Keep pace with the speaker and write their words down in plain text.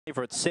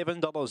For at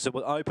 $7, it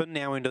will open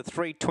now into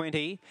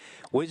 320.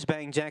 Whiz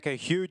Bang Jack, a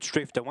huge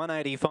drifter,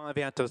 185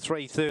 out to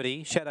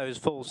 330. Shadows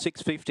Fall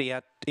 650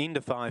 out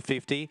into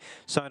 550.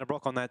 Soda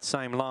Brock on that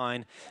same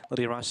line.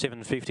 Lily Rush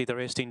 750. The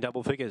rest in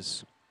double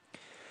figures.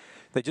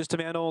 They're just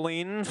about all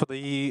in for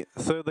the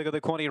third leg of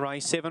the quaddy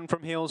race. 7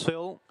 from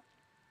Hillsville.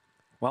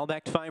 Well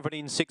backed favourite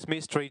in 6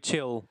 Mystery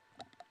Chill.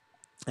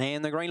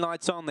 And the green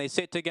light's on. They're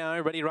set to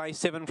go. Ready race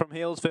 7 from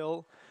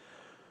Hillsville.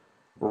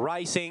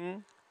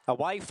 Racing.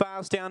 Away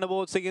fast down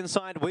towards the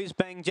inside. Whiz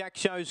Bang Jack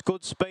shows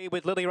good speed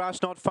with Lily Rush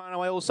not far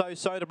away. Also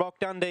Soda Brock,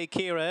 Dundee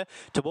Kira.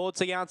 Towards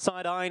the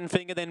outside, Iron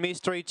Finger, then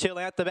Mystery Chill.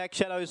 Out the back,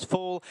 Shadows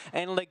Fall.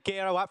 And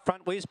Ligero up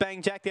front. Whiz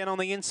Bang Jack down on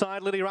the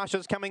inside. Lily Rush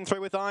is coming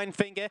through with Iron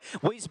Finger.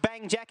 Whiz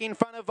Bang Jack in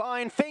front of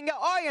Iron Finger.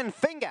 Iron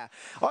Finger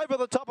over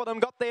the top of them.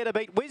 Got there to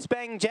beat Whiz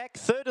Bang Jack.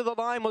 Third of the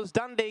line was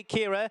Dundee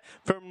Kira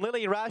from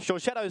Lily Rush. Or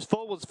Shadows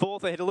Fall was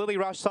fourth. Ahead of Lily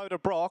Rush, Soda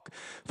Brock.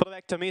 For the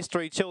back to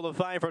Mystery Chill, the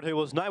favourite, who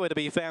was nowhere to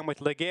be found with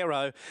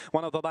Ligero.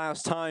 One of the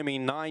last time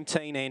in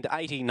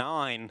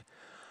 1989.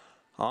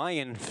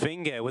 Iron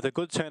Finger with a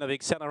good turn of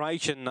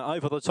acceleration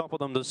over the top of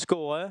them to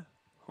score.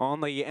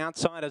 On the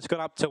outside, it's got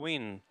up to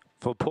win.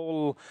 For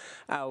Paul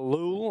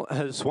Alul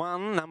has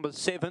won number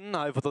 7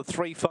 over the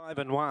 3, 5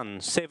 and 1.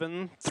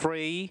 7,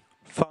 3,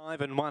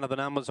 5 and 1 are the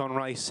numbers on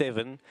race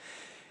 7.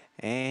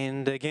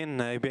 And again,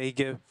 a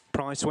big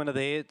price winner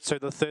there. So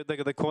the third leg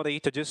of the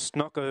quaddy to just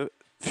knock a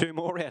few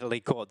more out of Lee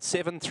Quad.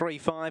 7, 3,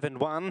 5 and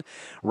 1.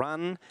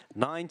 Run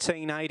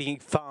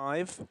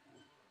 1985.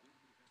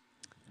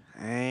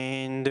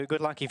 And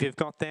good luck if you've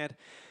got that.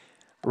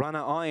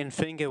 Runner Iron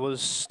Finger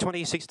was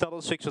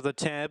 $26 fixed with a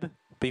tab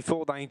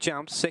before they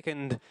jumped.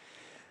 Second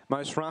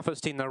most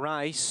roughest in the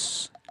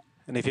race.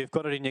 And if you've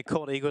got it in your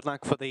quaddy, good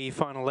luck for the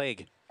final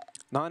leg.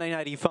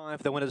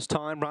 1985, the winner's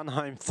time. Run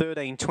home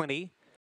 13:20.